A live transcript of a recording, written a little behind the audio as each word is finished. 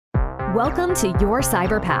Welcome to Your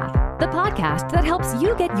Cyber Path, the podcast that helps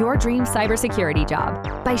you get your dream cybersecurity job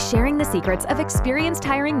by sharing the secrets of experienced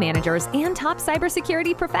hiring managers and top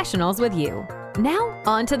cybersecurity professionals with you. Now,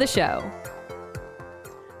 on to the show.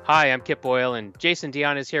 Hi, I'm Kip Boyle, and Jason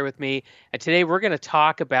Dion is here with me. And today we're going to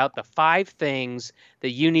talk about the 5 things that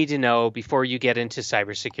you need to know before you get into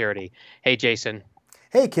cybersecurity. Hey, Jason.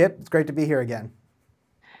 Hey, Kip. It's great to be here again.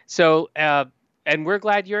 So, and we're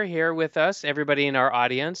glad you're here with us, everybody in our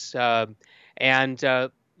audience. So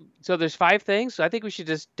there's 5 things. So I think we should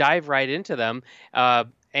just dive right into them.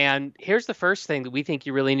 And here's the first thing that we think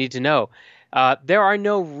you really need to know. There are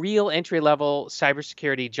no real entry-level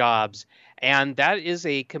cybersecurity jobs. And that is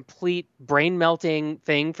a complete brain-melting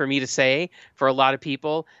thing for me to say for a lot of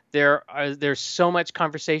people. There's so much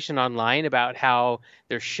conversation online about how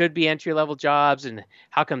there should be entry-level jobs and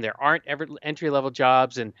how come there aren't ever entry-level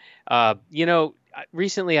jobs. And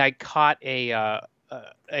recently I caught a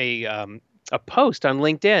post on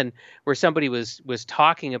LinkedIn where somebody was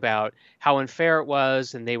talking about how unfair it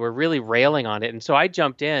was, and they were really railing on it. And so I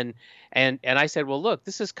jumped in and I said, well, look,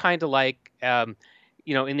 this is kind of like in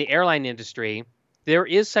the airline industry, there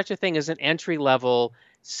is such a thing as an entry-level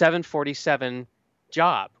 747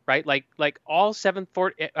 job, right? Like all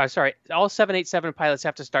 787 pilots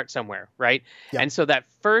have to start somewhere, right? Yep. And so that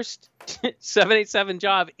first 787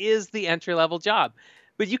 job is the entry-level job.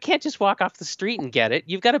 But you can't just walk off the street and get it.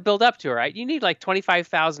 You've got to build up to it, right? You need like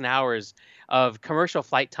 25,000 hours of commercial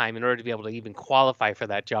flight time in order to be able to even qualify for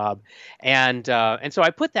that job. And so I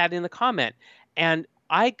put that in the comment. And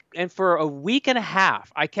for a week and a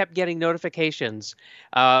half, I kept getting notifications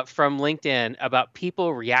from LinkedIn about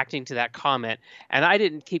people reacting to that comment. And I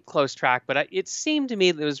didn't keep close track, but it seemed to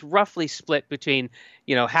me that it was roughly split between,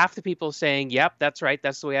 half the people saying, yep, that's right,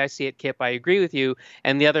 that's the way I see it, Kip, I agree with you.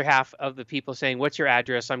 And the other half of the people saying, what's your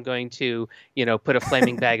address? I'm going to, put a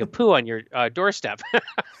flaming bag of poo on your doorstep.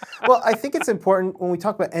 Well, I think it's important when we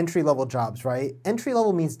talk about entry-level jobs, right?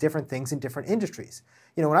 Entry-level means different things in different industries.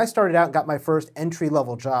 When I started out and got my first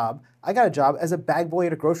entry-level job, I got a job as a bag boy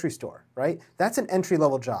at a grocery store, right? That's an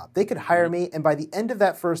entry-level job. They could hire me, and by the end of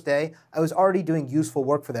that first day, I was already doing useful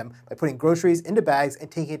work for them by putting groceries into bags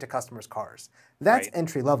and taking it to customers' cars. That's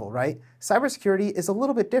entry-level, right? Cybersecurity is a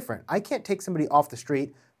little bit different. I can't take somebody off the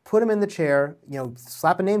street, put them in the chair,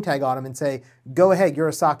 slap a name tag on them and say, go ahead, you're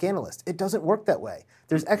a SOC analyst. It doesn't work that way.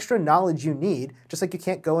 There's extra knowledge you need, just like you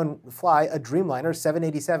can't go and fly a Dreamliner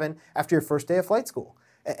 787 after your first day of flight school.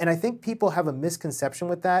 And I think people have a misconception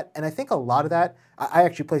with that. And I think a lot of that, I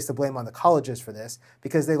actually place the blame on the colleges for this,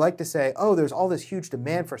 because they like to say, oh, there's all this huge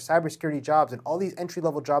demand for cybersecurity jobs and all these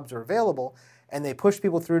entry-level jobs are available. And they push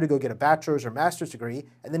people through to go get a bachelor's or master's degree,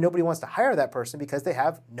 and then nobody wants to hire that person because they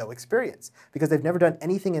have no experience, because they've never done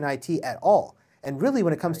anything in IT at all. And really,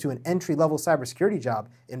 when it comes to an entry-level cybersecurity job,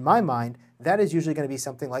 in my mind, that is usually going to be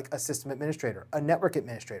something like a system administrator, a network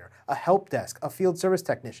administrator, a help desk, a field service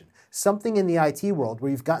technician, something in the IT world where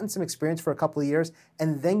you've gotten some experience for a couple of years,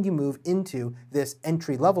 and then you move into this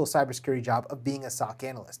entry-level cybersecurity job of being a SOC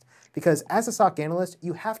analyst. Because as a SOC analyst,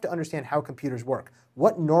 you have to understand how computers work,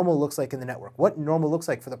 what normal looks like in the network, what normal looks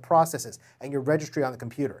like for the processes and your registry on the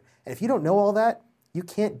computer. And if you don't know all that, you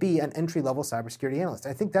can't be an entry-level cybersecurity analyst.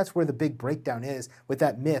 I think that's where the big breakdown is with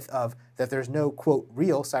that myth of that there's no, quote,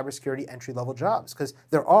 real cybersecurity entry-level jobs. Because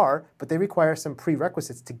there are, but they require some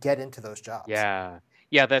prerequisites to get into those jobs. Yeah,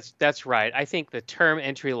 that's right. I think the term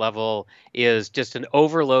entry level is just an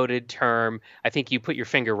overloaded term. I think you put your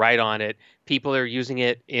finger right on it. People are using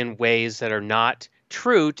it in ways that are not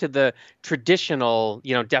true to the traditional,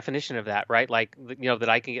 definition of that, right? Like, that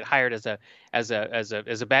I can get hired as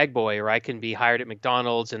a bag boy, or I can be hired at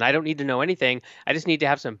McDonald's, and I don't need to know anything. I just need to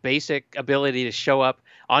have some basic ability to show up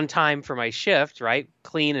on time for my shift, right?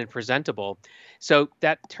 Clean and presentable. So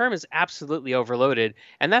that term is absolutely overloaded.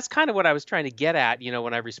 And that's kind of what I was trying to get at,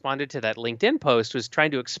 when I responded to that LinkedIn post, was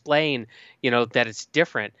trying to explain, that it's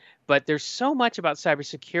different. But there's so much about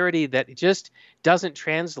cybersecurity that just doesn't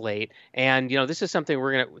translate. And, this is something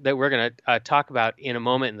we're going to talk about in a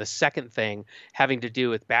moment in the second thing, having to do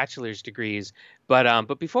with bachelor's degrees. But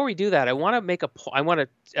before we do that, I want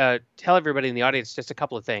to tell everybody in the audience just a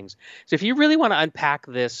couple of things. So if you really want to unpack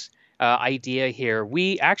this idea here,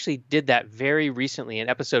 we actually did that very recently in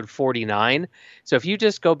episode 49. So if you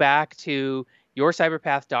just go back to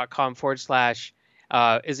yourcyberpath.com /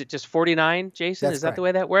 is it just 49, Jason? That's Is that correct. the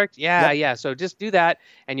way that worked? Yeah. Yep. So just do that,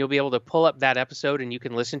 and you'll be able to pull up that episode, and you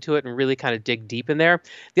can listen to it and really kind of dig deep in there.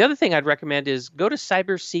 The other thing I'd recommend is go to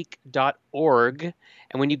cyberseek.org,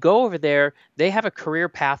 and when you go over there, they have a career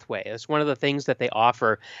pathway. That's one of the things that they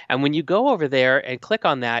offer. And when you go over there and click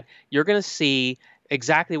on that, you're going to see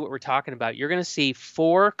exactly what we're talking about. You're going to see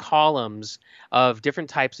 4 columns of different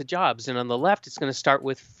types of jobs. And on the left, it's going to start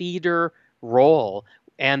with feeder role.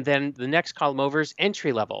 And then the next column over is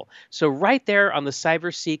entry level. So right there on the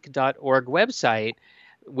cyberseek.org website,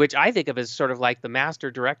 which I think of as sort of like the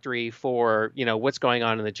master directory for, what's going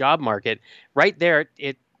on in the job market, right there,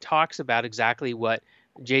 it talks about exactly what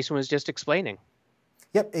Jason was just explaining.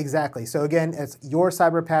 Yep, exactly. So again, it's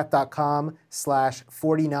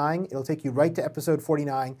yourcyberpath.com/49. It'll take you right to episode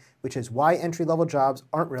 49, which is why entry-level jobs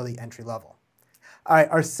aren't really entry-level. All right,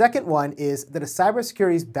 our second one is that a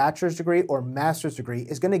cybersecurity's bachelor's degree or master's degree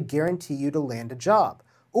is going to guarantee you to land a job.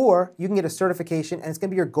 Or you can get a certification and it's going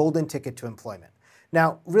to be your golden ticket to employment.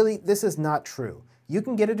 Now, really, this is not true. You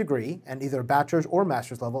can get a degree at either a bachelor's or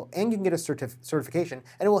master's level, and you can get a certification,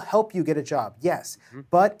 and it will help you get a job, yes.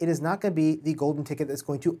 But it is not going to be the golden ticket that's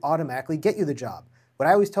going to automatically get you the job. What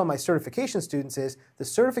I always tell my certification students is the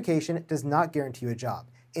certification does not guarantee you a job.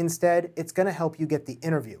 Instead, it's going to help you get the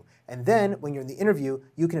interview. And then when you're in the interview,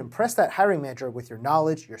 you can impress that hiring manager with your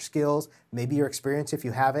knowledge, your skills, maybe your experience if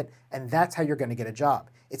you have it, and that's how you're going to get a job.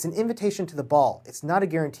 It's an invitation to the ball. It's not a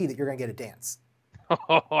guarantee that you're going to get a dance.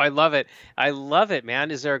 Oh, I love it. I love it,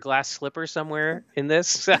 man. Is there a glass slipper somewhere in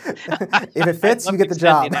this? If it fits, you get the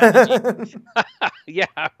job. Yeah,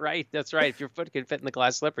 right. That's right. If your foot can fit in the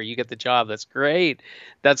glass slipper, you get the job. That's great.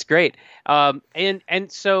 That's great. And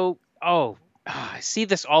so, I see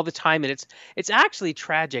this all the time, and it's actually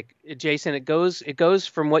tragic, Jason. It goes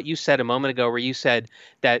from what you said a moment ago, where you said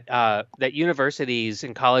that that universities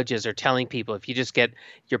and colleges are telling people if you just get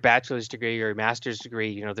your bachelor's degree or your master's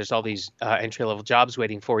degree, there's all these entry level jobs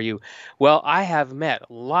waiting for you. Well, I have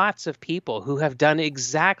met lots of people who have done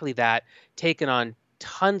exactly that, taken on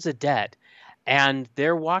tons of debt. And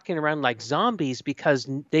they're walking around like zombies because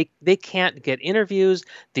they can't get interviews.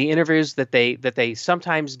 The interviews that they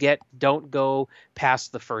sometimes get don't go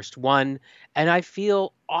past the first one. And I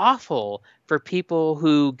feel awful for people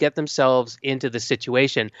who get themselves into the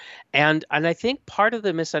situation. And I think part of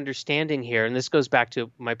the misunderstanding here, and this goes back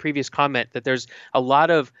to my previous comment, that there's a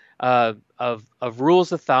lot of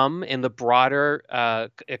rules of thumb in the broader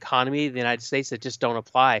economy of the United States that just don't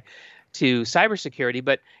apply to cybersecurity.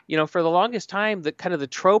 But for the longest time, the kind of the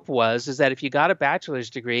trope is that if you got a bachelor's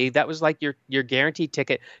degree, that was like your guaranteed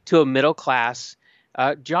ticket to a middle class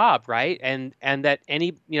job, right? And that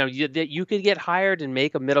that you could get hired and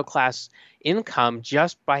make a middle class income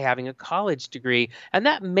just by having a college degree. And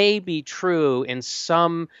that may be true in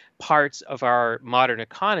some parts of our modern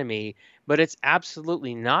economy, but it's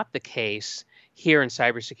absolutely not the case here in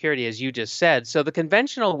cybersecurity, as you just said. So the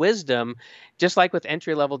conventional wisdom, just like with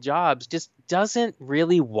entry-level jobs, just doesn't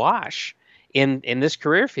really wash in this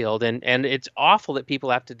career field. And it's awful that people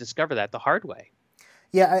have to discover that the hard way.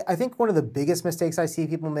 Yeah, I think one of the biggest mistakes I see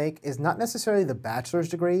people make is not necessarily the bachelor's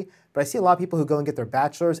degree, but I see a lot of people who go and get their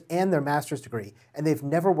bachelor's and their master's degree, and they've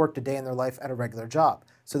never worked a day in their life at a regular job.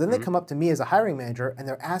 So then they come up to me as a hiring manager, and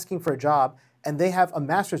they're asking for a job, and they have a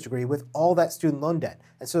master's degree with all that student loan debt.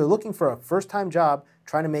 And so they're looking for a first-time job,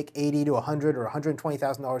 trying to make $80,000 to $100,000 or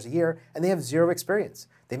 $120,000 a year, and they have zero experience.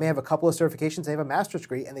 They may have a couple of certifications, they have a master's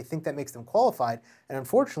degree, and they think that makes them qualified. And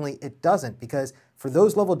unfortunately, it doesn't, because for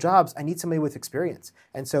those level jobs, I need somebody with experience.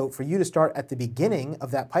 And so for you to start at the beginning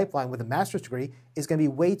of that pipeline with a master's degree is going to be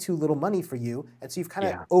way too little money for you. And so you've kind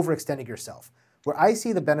of overextended yourself. Where I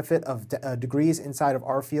see the benefit of degrees inside of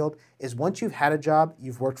our field is once you've had a job,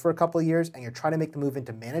 you've worked for a couple of years, and you're trying to make the move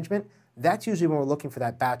into management, that's usually when we're looking for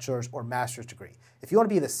that bachelor's or master's degree. If you want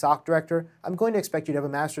to be the SOC director, I'm going to expect you to have a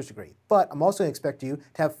master's degree, but I'm also going to expect you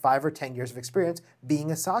to have 5 or 10 years of experience being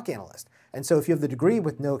a SOC analyst. And so if you have the degree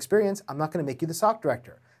with no experience, I'm not going to make you the SOC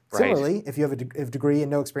director. Similarly, if you have a degree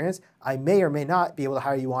and no experience, I may or may not be able to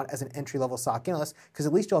hire you on as an entry-level SOC analyst because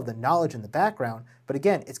at least you'll have the knowledge and the background. But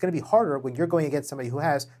again, it's going to be harder when you're going against somebody who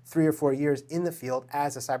has 3 or 4 years in the field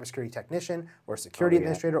as a cybersecurity technician or a security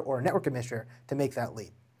administrator or a network administrator to make that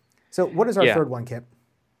leap. So what is our third one, Kip?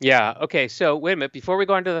 Yeah. Okay. So wait a minute. Before we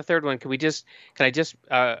go on to the third one, can I just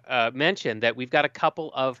mention that we've got a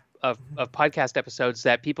couple of podcast episodes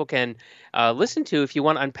that people can listen to if you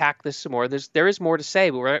want to unpack this some more. There is more to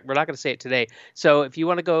say, but we're not going to say it today. So if you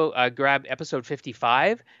want to go grab episode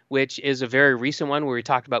 55, which is a very recent one where we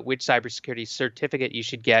talked about which cybersecurity certificate you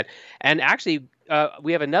should get, and actually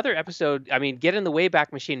we have another episode. I mean, get in the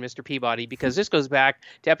Wayback Machine, Mr. Peabody, because this goes back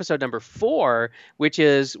to episode number 4, which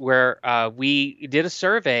is where we did a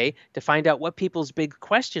survey to find out what people's big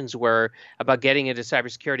questions were about getting into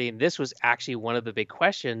cybersecurity. And this was actually one of the big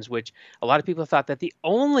questions, which a lot of people thought that the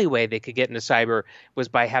only way they could get into cyber was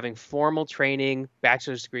by having formal training,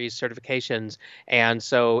 bachelor's degrees, certifications. And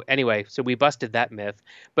so anyway, so we busted that myth.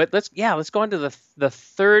 But let's go on to the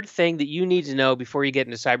third thing that you need to know before you get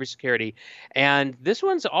into cybersecurity. And this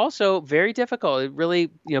one's also very difficult. It really,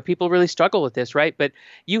 people really struggle with this, right? But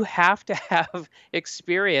you have to have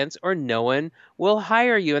experience or no one will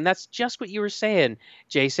hire you. And that's just what you were saying,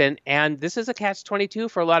 Jason. And this is a catch-22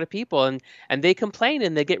 for a lot of people. And they complain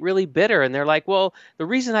and they get really bitter. And they're like, well, the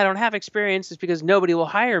reason I don't have experience is because nobody will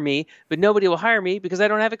hire me, but nobody will hire me because I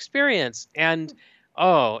don't have experience. And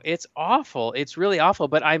oh, it's awful. It's really awful.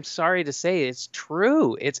 But I'm sorry to say it's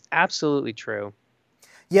true. It's absolutely true.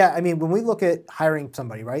 Yeah, I mean, when we look at hiring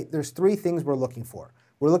somebody, right, there's three things we're looking for.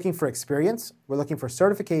 We're looking for experience, we're looking for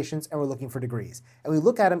certifications, and we're looking for degrees. And we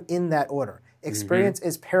look at them in that order. Experience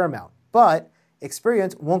is paramount, but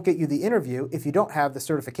experience won't get you the interview if you don't have the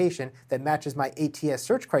certification that matches my ATS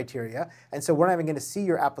search criteria, and so we're not even going to see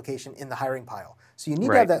your application in the hiring pile. So you need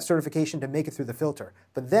to have that certification to make it through the filter.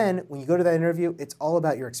 But then when you go to that interview, it's all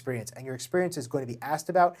about your experience, and your experience is going to be asked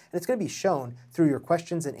about, and it's going to be shown through your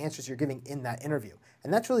questions and answers you're giving in that interview.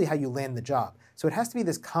 And that's really how you land the job. So it has to be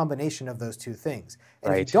this combination of those two things.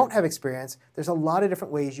 And if you don't have experience, there's a lot of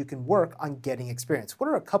different ways you can work on getting experience. What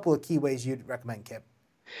are a couple of key ways you'd recommend, Kip?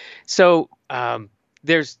 So here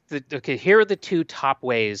are the two top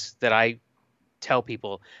ways that I tell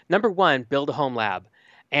people. Number one, build a home lab.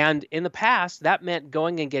 And in the past, that meant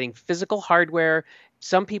going and getting physical hardware.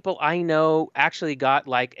 Some people I know actually got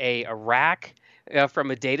like a rack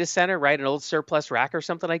from a data center, right? An old surplus rack or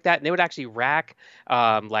something like that. And they would actually rack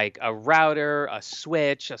like a router, a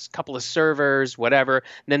switch, a couple of servers, whatever.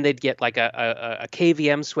 And then they'd get like a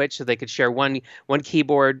KVM switch so they could share one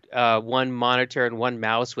keyboard, one monitor, and one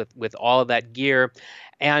mouse with all of that gear.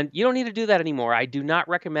 And you don't need to do that anymore. I do not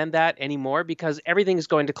recommend that anymore because everything is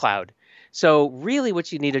going to cloud. So really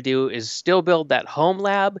what you need to do is still build that home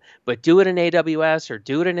lab, but do it in AWS or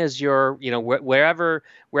do it in Azure, wherever,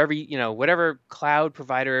 whatever cloud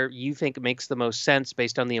provider you think makes the most sense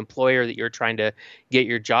based on the employer that you're trying to get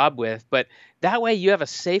your job with. But that way you have a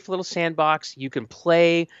safe little sandbox. You can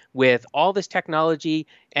play with all this technology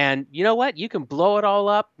and you know what? You can blow it all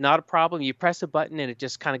up. Not a problem. You press a button and it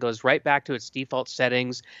just kind of goes right back to its default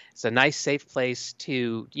settings. It's a nice, safe place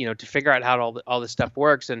to figure out how all this stuff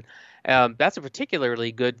works. And that's a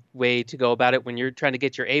particularly good way to go about it when you're trying to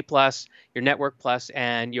get your A+, your Network Plus,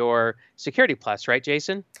 and your Security Plus, right,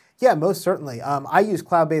 Jason? Yeah, most certainly. I use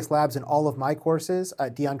cloud-based labs in all of my courses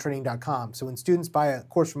at diontraining.com. So when students buy a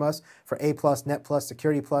course from us for A+, Net Plus,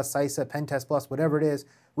 Security Plus, CISA, Pentest Plus, whatever it is,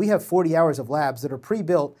 we have 40 hours of labs that are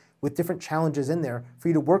pre-built with different challenges in there for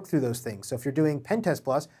you to work through those things. So if you're doing Pentest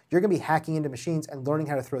Plus, you're going to be hacking into machines and learning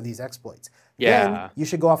how to throw these exploits. Then you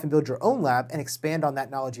should go off and build your own lab and expand on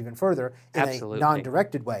that knowledge even further in a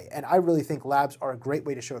non-directed way. And I really think labs are a great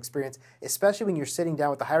way to show experience, especially when you're sitting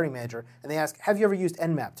down with the hiring manager and they ask, have you ever used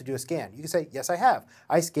Nmap to do a scan? You can say, yes, I have.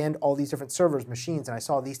 I scanned all these different servers, machines, and I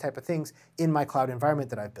saw these type of things in my cloud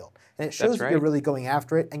environment that I've built. And it shows that you're really going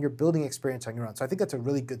after it and you're building experience on your own. So I think that's a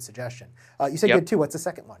really good suggestion. You said good too. What's the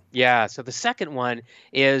second one? Yeah, so the second one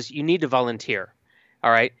is you need to volunteer,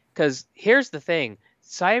 all right? Because here's the thing.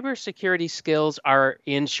 Cybersecurity skills are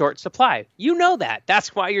in short supply. You know that.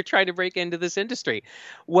 That's why you're trying to break into this industry.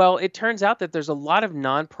 Well, it turns out that there's a lot of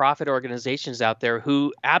nonprofit organizations out there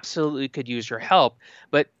who absolutely could use your help,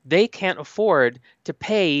 but they can't afford to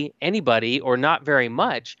pay anybody or not very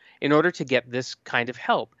much in order to get this kind of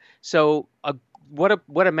help. So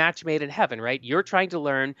what a match made in heaven, right? You're trying to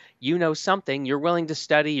learn, you know something, you're willing to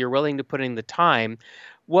study, you're willing to put in the time.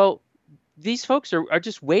 Well, these folks are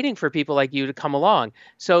just waiting for people like you to come along.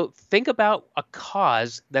 So think about a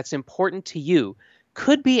cause that's important to you.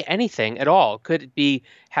 Could be anything at all. Could it be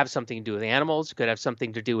have something to do with animals? Could have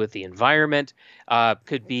something to do with the environment?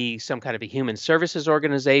 Could be some kind of a human services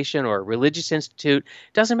organization or a religious institute.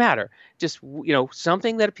 Doesn't matter. Just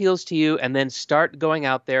something that appeals to you, and then start going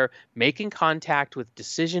out there, making contact with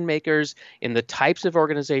decision makers in the types of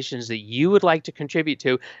organizations that you would like to contribute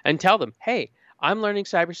to, and tell them, hey, I'm learning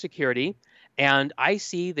cybersecurity, and I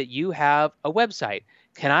see that you have a website.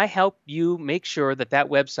 Can I help you make sure that that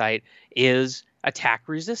website is attack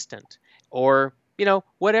resistant, or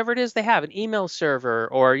whatever it is they have, an email server,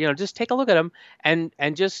 or just take a look at them and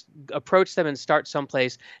just approach them and start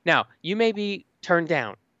someplace. Now, you may be turned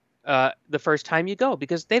down the first time you go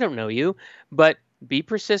because they don't know you, but be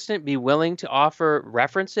persistent, be willing to offer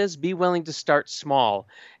references, be willing to start small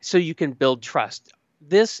so you can build trust.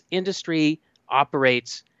 This industry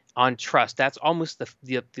operates on trust. That's almost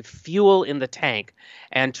the fuel in the tank,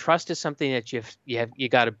 and trust is something that you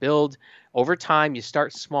got to build over time, you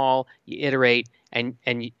start small, you iterate, and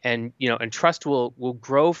trust will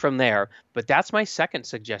grow from there. But that's my second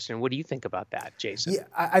suggestion. What do you think about that, Jason? Yeah,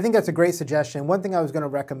 I think that's a great suggestion. One thing I was going to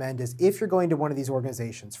recommend is if you're going to one of these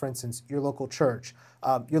organizations, for instance, your local church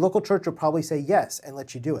will probably say yes and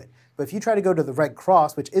let you do it. But if you try to go to the Red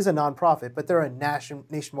Cross, which is a nonprofit, but they're a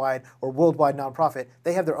nationwide or worldwide nonprofit,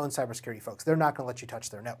 they have their own cybersecurity folks. They're not going to let you touch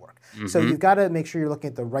their network. So you've got to make sure you're looking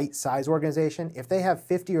at the right size organization. If they have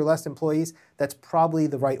 50 or less employees, that's probably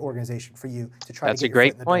the right organization for you to try to get your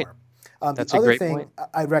foot in the door. That's the a other great thing point.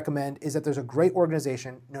 I recommend is that there's a great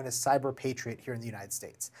organization known as Cyber Patriot here in the United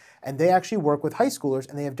States. And they actually work with high schoolers,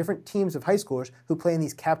 and they have different teams of high schoolers who play in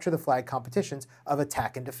these capture the flag competitions of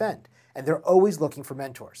attack and defend. And they're always looking for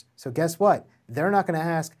mentors. So guess what? They're not going to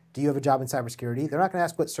ask, do you have a job in cybersecurity? They're not going to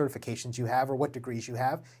ask what certifications you have or what degrees you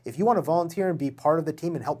have. If you want to volunteer and be part of the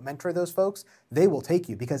team and help mentor those folks, they will take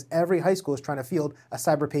you, because every high school is trying to field a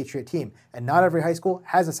Cyber Patriot team. And not every high school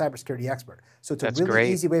has a cybersecurity expert. So it's a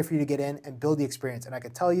really easy way for you to get in and build the experience. And I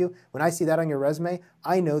can tell you, when I see that on your resume,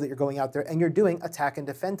 I know that you're going out there and you're doing attack and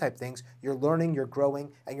defend type things. You're learning, you're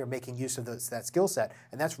growing, and you're making use of that skill set.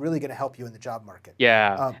 And that's really going to help you in the job market.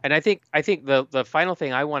 Yeah. And I think the final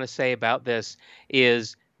thing I want to say about this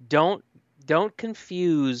is don't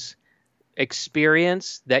confuse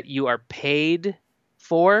experience that you are paid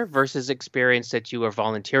for versus experience that you are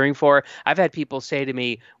volunteering for. I've had people say to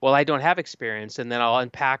me, well, I don't have experience, and then I'll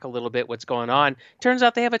unpack a little bit what's going on. Turns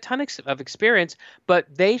out they have a ton of experience, but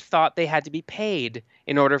they thought they had to be paid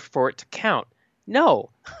in order for it to count. No,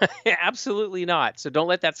 absolutely not. So don't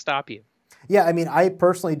let that stop you. Yeah, I mean, I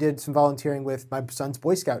personally did some volunteering with my son's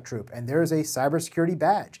Boy Scout troop, and there's a cybersecurity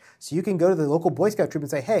badge. So you can go to the local Boy Scout troop and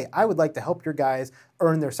say, hey, I would like to help your guys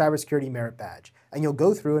earn their cybersecurity merit badge. And you'll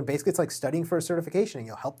go through, and basically it's like studying for a certification, and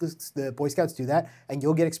you'll help the Boy Scouts do that, and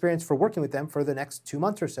you'll get experience for working with them for the next 2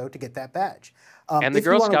 months or so to get that badge. And the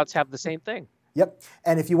Girl Scouts have the same thing. Yep.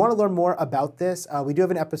 And if you want to learn more about this, we do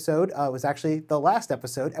have an episode. It was actually the last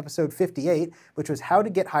episode, episode 58, which was how to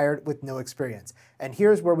get hired with no experience. And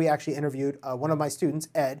here's where we actually interviewed one of my students,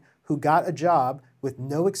 Ed, who got a job with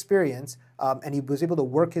no experience, and he was able to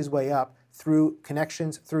work his way up through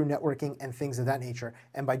connections, through networking, and things of that nature,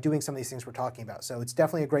 and by doing some of these things we're talking about. So it's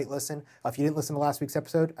definitely a great listen. If you didn't listen to last week's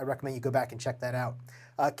episode, I recommend you go back and check that out.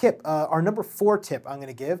 Kip, our number 4 tip I'm going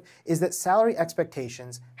to give is that salary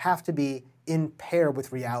expectations have to be in pair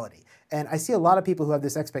with reality. And I see a lot of people who have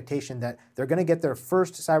this expectation that they're going to get their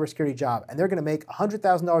first cybersecurity job and they're going to make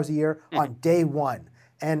 $100,000 a year on day one.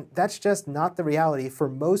 And that's just not the reality for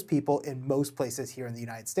most people in most places here in the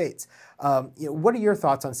United States. What are your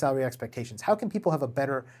thoughts on salary expectations? How can people have a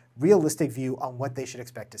better, realistic view on what they should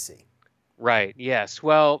expect to see? Right. Yes.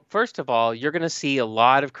 Well, first of all, you're going to see a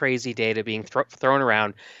lot of crazy data being thrown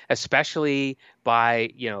around, especially by,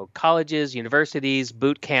 colleges, universities,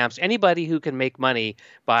 boot camps, anybody who can make money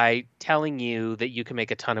by telling you that you can make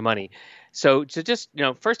a ton of money. So to just,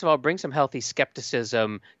 first of all, bring some healthy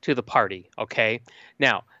skepticism to the party. Okay.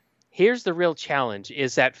 Now, here's the real challenge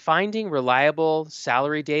is that finding reliable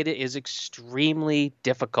salary data is extremely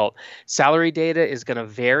difficult. Salary data is going to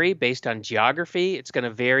vary based on geography. It's going to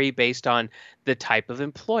vary based on the type of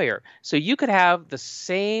employer. So you could have the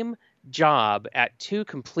same job at 2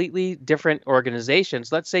 completely different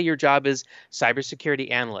organizations. Let's say your job is cybersecurity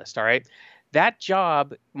analyst, all right? That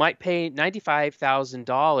job might pay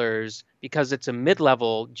 $95,000 because it's a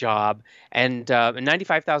mid-level job, and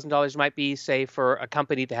 $95,000 might be, say, for a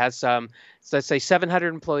company that has, let's say,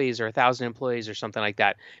 700 employees or 1,000 employees or something like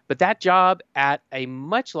that. But that job at a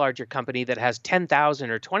much larger company that has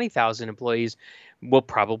 10,000 or 20,000 employees will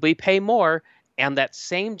probably pay more. And that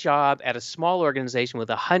same job at a small organization with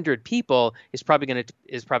 100 people is probably going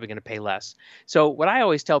to pay less. So what I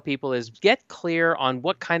always tell people is get clear on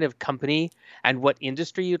what kind of company and what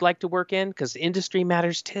industry you'd like to work in, because industry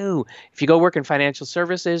matters too. If you go work in financial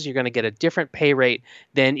services, you're going to get a different pay rate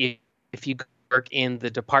than if you work in the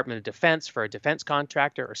Department of Defense for a defense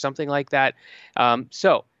contractor or something like that.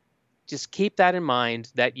 So just keep that in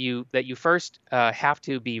mind, that you first have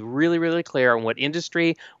to be really, really clear on what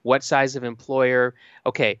industry, what size of employer.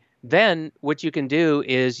 Okay, then what you can do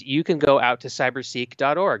is you can go out to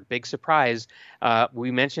cyberseek.org. Big surprise.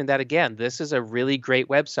 We mentioned that again. This is a really great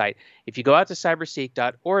website. If you go out to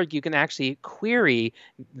cyberseek.org, you can actually query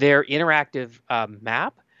their interactive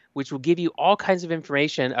map, which will give you all kinds of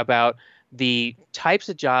information about the types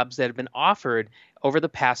of jobs that have been offered over the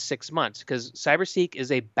past 6 months, because CyberSeek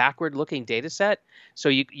is a backward-looking data set. So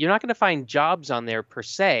you're not going to find jobs on there per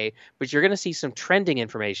se, but you're going to see some trending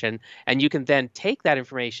information, and you can then take that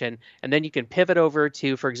information and then you can pivot over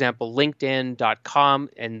to, for example, LinkedIn.com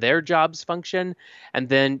and their jobs function, and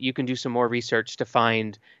then you can do some more research to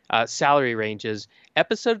find salary ranges.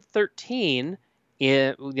 Episode 13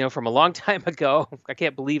 from a long time ago. I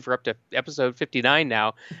can't believe we're up to episode 59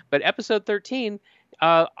 now, but episode 13,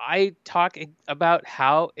 I talk about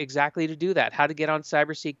how exactly to do that, how to get on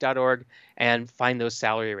cyberseek.org and find those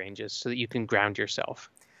salary ranges so that you can ground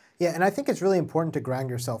yourself. Yeah, and I think it's really important to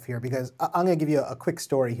ground yourself here, because I'm going to give you a quick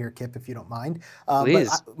story here, Kip, if you don't mind.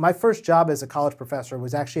 Please. My first job as a college professor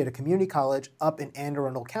was actually at a community college up in Anne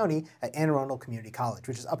Arundel County at Anne Arundel Community College,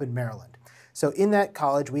 which is up in Maryland. So in that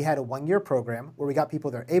college, we had a one-year program where we got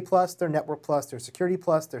people their A+, their Network+, their Security+,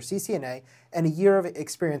 their CCNA, and a year of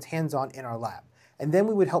experience hands-on in our lab. And then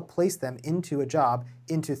we would help place them into a job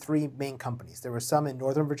into 3 main companies. There were some in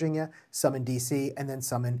Northern Virginia, some in DC, and then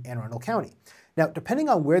some in Anne Arundel County. Now, depending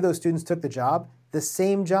on where those students took the job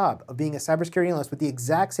of being a cybersecurity analyst with the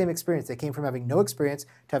exact same experience, they came from having no experience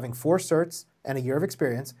to having 4 certs and a year of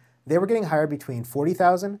experience, they were getting hired between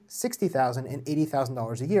 $40,000, $60,000, and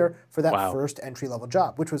 $80,000 a year for that first entry-level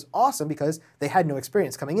job, which was awesome because they had no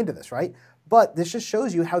experience coming into this, right? But this just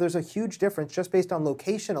shows you how there's a huge difference just based on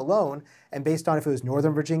location alone, and based on if it was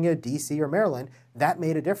Northern Virginia, DC, or Maryland, that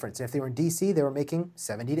made a difference. If they were in DC, they were making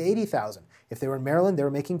 $70,000 to $80,000. If they were in Maryland, they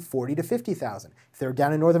were making $40,000 to $50,000. If they were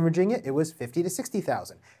down in Northern Virginia, it was $50,000 to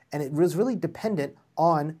 $60,000. And it was really dependent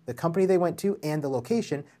on the company they went to and the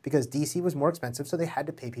location, because DC was more expensive, so they had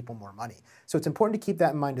to pay people more money. So it's important to keep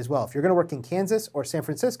that in mind as well. If you're going to work in Kansas or San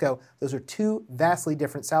Francisco, those are 2 vastly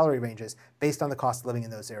different salary ranges based on the cost of living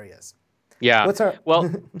in those areas. Yeah. What's our...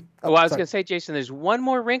 Well, I was going to say, Jason, there's one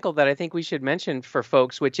more wrinkle that I think we should mention for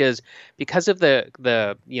folks, which is because of the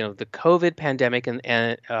COVID pandemic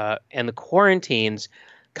and the quarantines,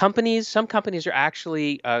 some companies are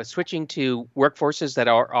actually switching to workforces that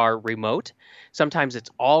are remote. Sometimes it's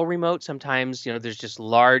all remote. Sometimes, there's just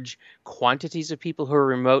large quantities of people who are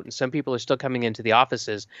remote, and some people are still coming into the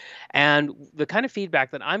offices. And the kind of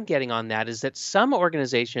feedback that I'm getting on that is that some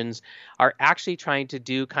organizations are actually trying to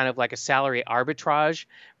do kind of like a salary arbitrage,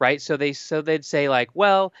 right? So they'd say like,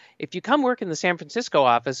 well, if you come work in the San Francisco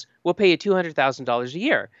office, we'll pay you $200,000 a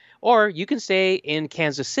year. Or you can stay in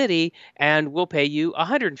Kansas City and we'll pay you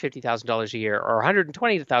 $150,000 a year or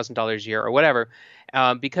 $120,000 a year or whatever,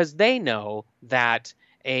 because they know that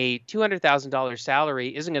a $200,000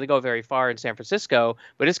 salary isn't going to go very far in San Francisco,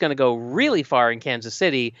 but it's going to go really far in Kansas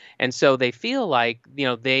City. And so they feel like,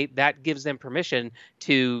 that gives them permission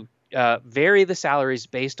to vary the salaries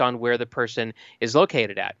based on where the person is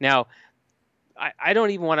located at. Now, I don't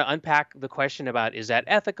even want to unpack the question about, is that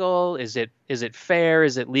ethical? Is it fair?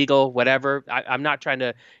 Is it legal? Whatever. I'm not trying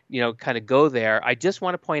to, kind of go there. I just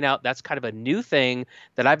want to point out that's kind of a new thing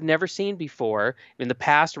that I've never seen before. In the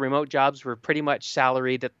past, remote jobs were pretty much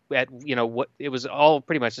salaried at what it was all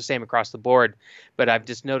pretty much the same across the board. But I've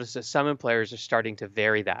just noticed that some employers are starting to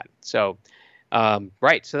vary that. So,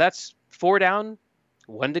 right. So that's 4 down,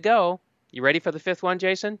 1 to go. You ready for the 5th one,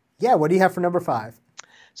 Jason? Yeah. What do you have for number 5?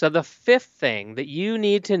 So the 5th thing that you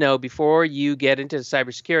need to know before you get into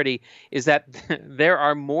cybersecurity is that there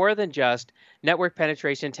are more than just network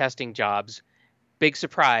penetration testing jobs. Big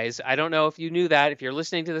surprise. I don't know if you knew that. If you're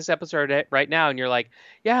listening to this episode right now and you're like,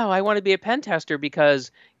 yeah, I want to be a pen tester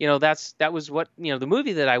because, that was what, the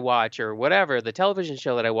movie that I watch or whatever, the television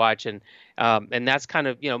show that I watch. And that's kind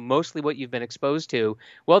of, mostly what you've been exposed to.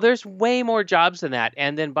 Well, there's way more jobs than that.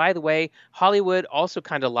 And then, by the way, Hollywood also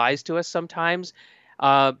kind of lies to us sometimes.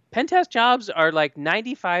 Pen test jobs are like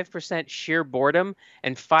 95% sheer boredom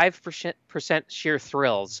and 5% sheer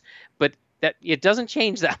thrills, but that it doesn't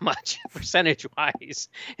change that much percentage-wise,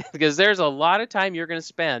 because there's a lot of time you're going to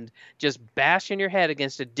spend just bashing your head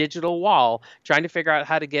against a digital wall trying to figure out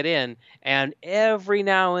how to get in, and every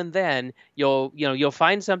now and then you'll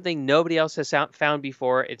find something nobody else has found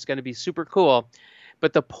before. It's going to be super cool,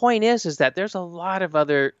 but the point is that there's a lot of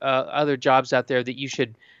other jobs out there that you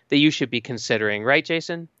should be considering, right,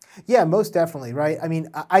 Jason? Yeah, most definitely, right? I mean,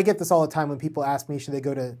 I get this all the time when people ask me, should they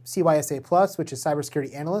go to CYSA Plus, which is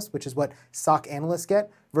Cybersecurity Analyst, which is what SOC analysts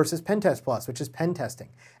get, versus Pen Test Plus, which is pen testing.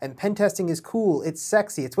 And pen testing is cool, it's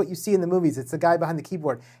sexy, it's what you see in the movies, it's the guy behind the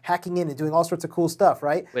keyboard hacking in and doing all sorts of cool stuff,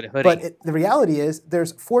 right? With a hoodie. But the reality is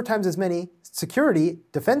there's 4 times as many security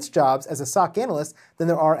defense jobs as a SOC analyst than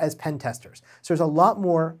there are as pen testers. So there's a lot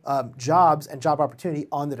more jobs and job opportunity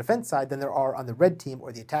on the defense side than there are on the red team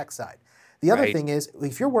or the attack side. The other Right. thing is,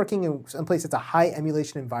 if you're working in some place that's a high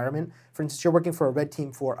emulation environment, for instance, you're working for a red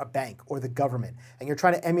team for a bank or the government, and you're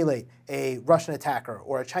trying to emulate a Russian attacker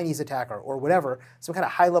or a Chinese attacker or whatever, some kind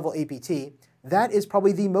of high-level APT, that is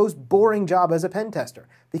probably the most boring job as a pen tester,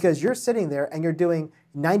 because you're sitting there and you're doing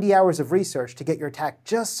 90 hours of research to get your attack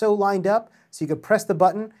just so lined up so you could press the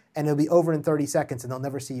button and it'll be over in 30 seconds and they'll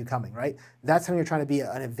never see you coming, right? That's how you're trying to be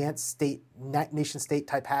an advanced state, nation state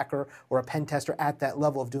type hacker or a pen tester at that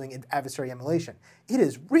level of doing adversary emulation. It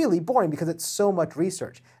is really boring because it's so much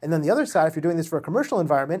research. And then the other side, if you're doing this for a commercial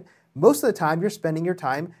environment, most of the time you're spending your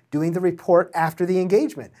time doing the report after the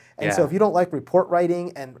engagement. And so Yeah. if you don't like report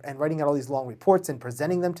writing and writing out all these long reports and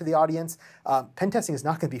presenting them to the audience, pen testing is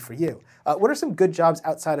not going to be for you. What are some good jobs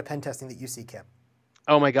outside of pen testing that you see, Kim?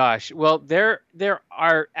 Oh my gosh. Well, there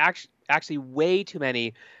are actually way too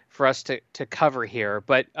many for us to cover here,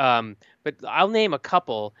 but I'll name a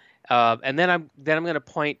couple, and then I'm going to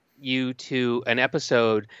point you to an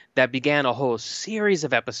episode that began a whole series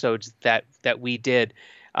of episodes that we did.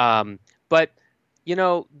 But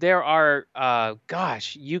there are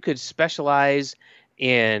gosh, you could specialize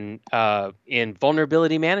in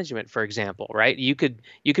vulnerability management, for example, right? You could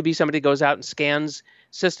be somebody who goes out and scans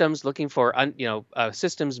systems looking for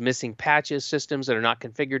systems missing patches, systems that are not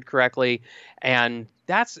configured correctly, and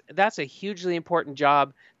that's a hugely important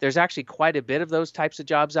job. There's actually quite a bit of those types of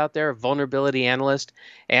jobs out there, vulnerability analyst,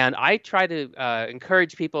 and I try to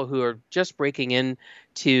encourage people who are just breaking in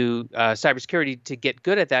to cybersecurity to get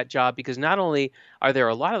good at that job, because not only are there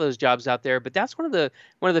a lot of those jobs out there, but that's one of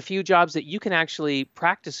the few jobs that you can actually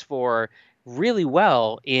practice for really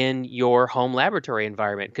well in your home laboratory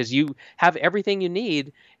environment, because you have everything you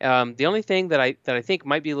need. The only thing that I think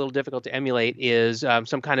might be a little difficult to emulate is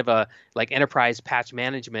some kind of a like enterprise patch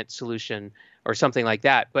management solution or something like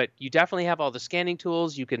that. But you definitely have all the scanning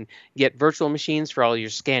tools. You can get virtual machines for all your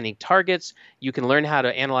scanning targets. You can learn how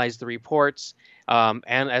to analyze the reports. And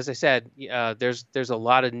as I said, there's a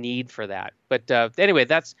lot of need for that. But anyway,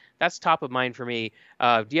 that's top of mind for me.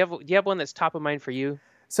 Do you have one that's top of mind for you?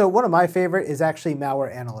 So one of my favorite is actually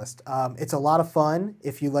malware analyst. It's a lot of fun.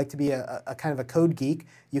 If you like to be a kind of a code geek,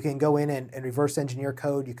 you can go in and reverse engineer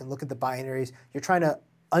code. You can look at the binaries. You're trying to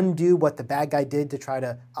undo what the bad guy did to try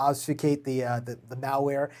to obfuscate the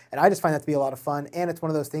malware. And I just find that to be a lot of fun. And it's one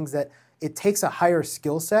of those things that it takes a higher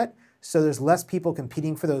skill set, so there's less people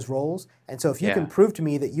competing for those roles. And so if you can prove to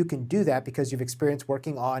me that you can do that because you've experienced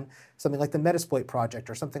working on something like the Metasploit project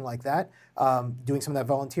or something like that, doing some of that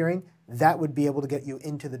volunteering, that would be able to get you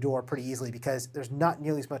into the door pretty easily, because there's not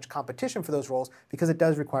nearly as much competition for those roles, because it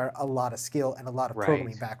does require a lot of skill and a lot of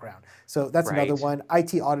programming background. So that's another one.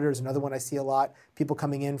 IT auditor is another one I see a lot. People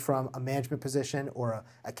coming in from a management position or a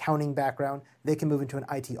accounting background, they can move into an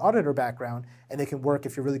IT auditor background, and they can work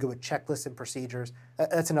if you're really good with checklists and procedures.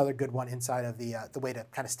 That's another good one inside of the way to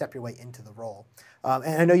kind of step your way into the role.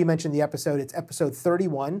 And I know you mentioned the episode. It's episode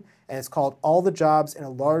 31, and it's called All the Jobs in a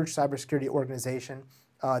Large Cybersecurity Organization.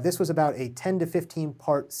 This was about a 10 to 15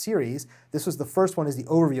 part series. This was the first one, is the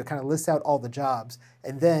overview. It kind of lists out all the jobs.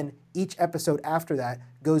 And then each episode after that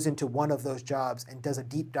goes into one of those jobs and does a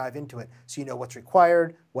deep dive into it, so you know what's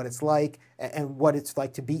required, what it's like, and what it's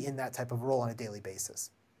like to be in that type of role on a daily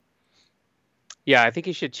basis. Yeah, I think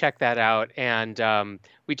you should check that out. And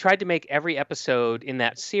we tried to make every episode in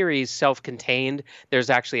that series self-contained. There's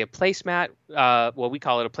actually a placemat. Well, we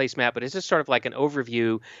call it a placemat, but it's just sort of like an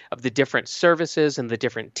overview of the different services and the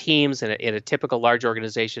different teams in a typical large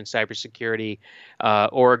organization cybersecurity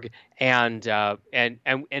org. And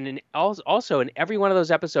also in every one of those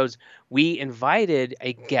episodes, we invited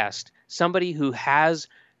a guest, somebody who has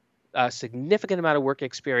a significant amount of work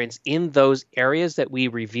experience in those areas that we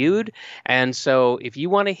reviewed. And so if you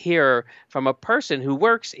want to hear from a person who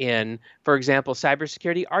works in, for example,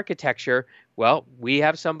 cybersecurity architecture, well, we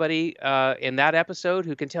have somebody in that episode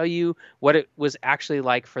who can tell you what it was actually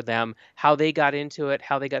like for them, how they got into it,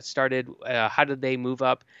 how they got started, how did they move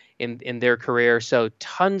up in their career. So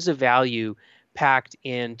tons of value packed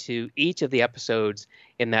into each of the episodes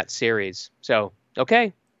in that series. So,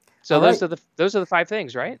 okay. So those are the 5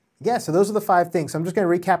 things, right? Yeah, so those are the 5 things. So I'm just going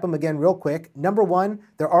to recap them again real quick. Number 1,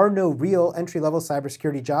 there are no real entry-level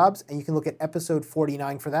cybersecurity jobs, and you can look at episode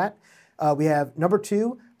 49 for that. We have number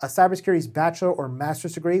 2, a cybersecurity's bachelor or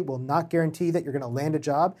master's degree will not guarantee that you're going to land a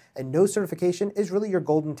job, and no certification is really your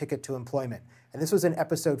golden ticket to employment. And this was in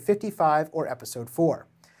episode 55 or episode 4.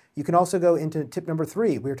 You can also go into tip number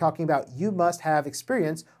 3. We were talking about you must have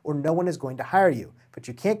experience or no one is going to hire you, but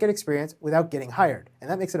you can't get experience without getting hired.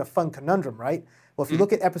 And that makes it a fun conundrum, right? Well, if you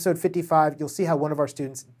look at episode 55, you'll see how one of our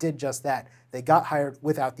students did just that. They got hired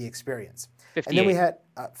without the experience. 58. And then we had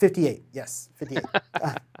 58. Yes, 58.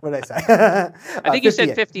 What did I say? I think you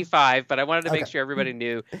said 55, but I wanted to make sure everybody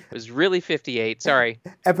knew it was really 58. Sorry.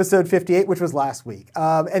 Episode 58, which was last week.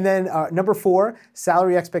 And then number 4,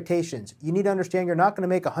 salary expectations. You need to understand you're not going to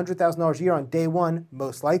make $100,000 a year on day one,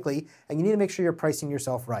 most likely, and you need to make sure you're pricing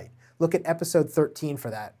yourself right. Look at episode 13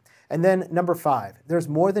 for that. And then number 5, there's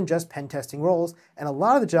more than just pen testing roles, and a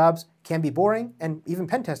lot of the jobs can be boring, and even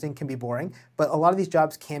pen testing can be boring, but a lot of these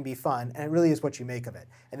jobs can be fun, and it really is what you make of it.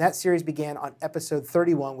 And that series began on episode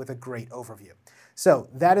 31 with a great overview. So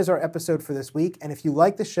that is our episode for this week, and if you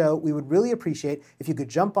like the show, we would really appreciate if you could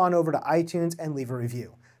jump on over to iTunes and leave a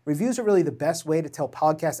review. Reviews are really the best way to tell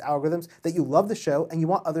podcast algorithms that you love the show and you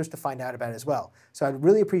want others to find out about it as well. So I'd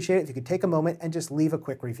really appreciate it if you could take a moment and just leave a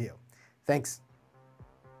quick review. Thanks.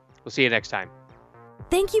 We'll see you next time.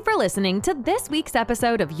 Thank you for listening to this week's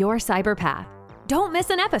episode of Your Cyber Path. Don't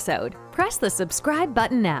miss an episode. Press the subscribe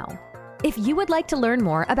button now. If you would like to learn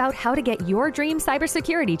more about how to get your dream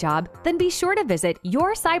cybersecurity job, then be sure to visit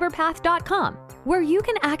yourcyberpath.com, where you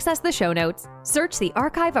can access the show notes, search the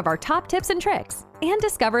archive of our top tips and tricks, and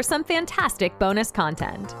discover some fantastic bonus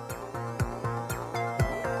content.